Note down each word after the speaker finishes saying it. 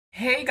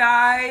Hey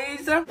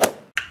guys,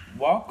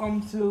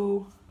 welcome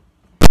to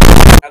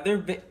another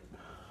video.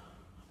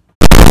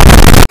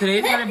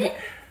 Today's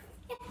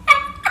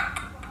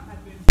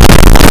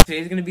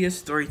gonna be a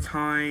story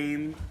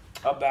time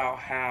about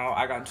how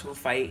I got into a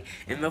fight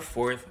in the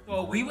 4th.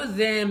 Well, we was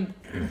in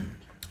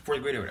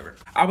 4th grade or whatever.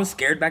 I was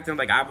scared back then,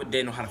 like I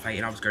didn't know how to fight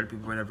and I was scared of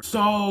people or whatever.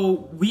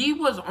 So we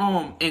was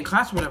in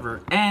class or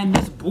whatever, and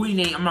this boy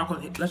named,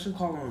 let's just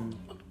call him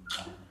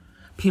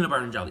Peanut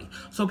Butter and Jelly.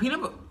 So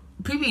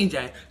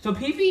PB&J. So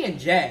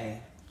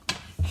PB&J,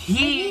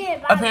 he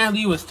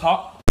apparently was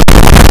talking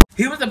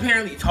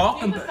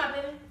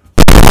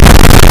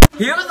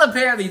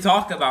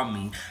about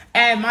me.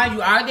 And mind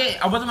you,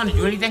 I wasn't gonna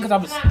do anything because I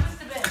was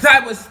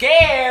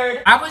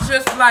scared. I was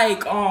just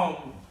like,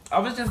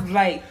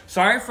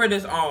 sorry for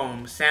this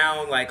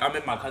sound, like I'm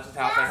in my cousin's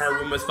house and her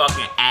room is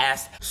fucking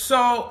ass.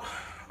 So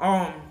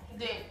I'll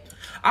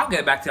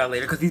get back to that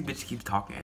later because these bitches keep talking.